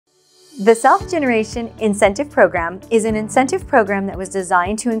The Self-Generation Incentive Program is an incentive program that was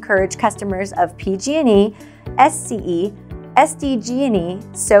designed to encourage customers of PG&E, SCE, SDG&E,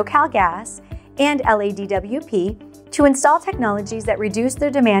 SoCalGas, and LADWP to install technologies that reduce their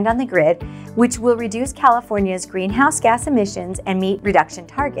demand on the grid, which will reduce California's greenhouse gas emissions and meet reduction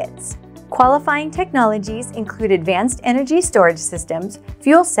targets. Qualifying technologies include advanced energy storage systems,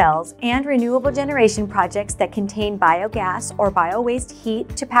 fuel cells, and renewable generation projects that contain biogas or bio-waste heat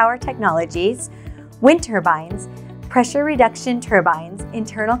to power technologies, wind turbines, pressure reduction turbines,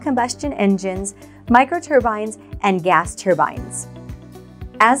 internal combustion engines, micro-turbines, and gas turbines.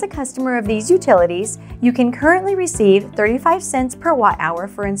 As a customer of these utilities, you can currently receive 35 cents per watt-hour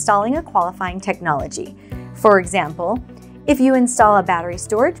for installing a qualifying technology. For example, if you install a battery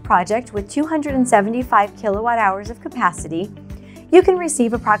storage project with 275 kilowatt-hours of capacity, you can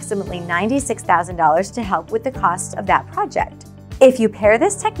receive approximately $96,000 to help with the cost of that project. If you pair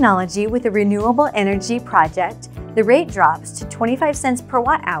this technology with a renewable energy project, the rate drops to 25 cents per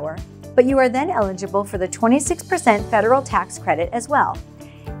watt-hour, but you are then eligible for the 26% federal tax credit as well.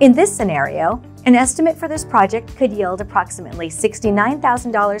 In this scenario, an estimate for this project could yield approximately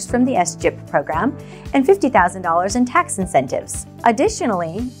 $69,000 from the SGIP program and $50,000 in tax incentives.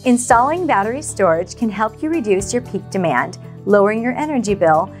 Additionally, installing battery storage can help you reduce your peak demand, lowering your energy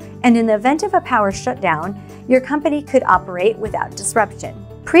bill, and in the event of a power shutdown, your company could operate without disruption.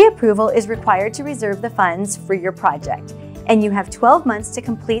 Pre-approval is required to reserve the funds for your project, and you have 12 months to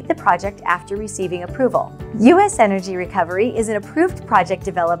complete the project after receiving approval. U.S. Energy Recovery is an approved project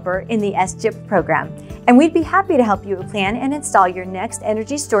developer in the SGIP program, and we'd be happy to help you plan and install your next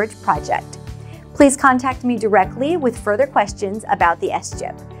energy storage project. Please contact me directly with further questions about the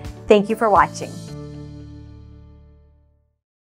SGIP. Thank you for watching.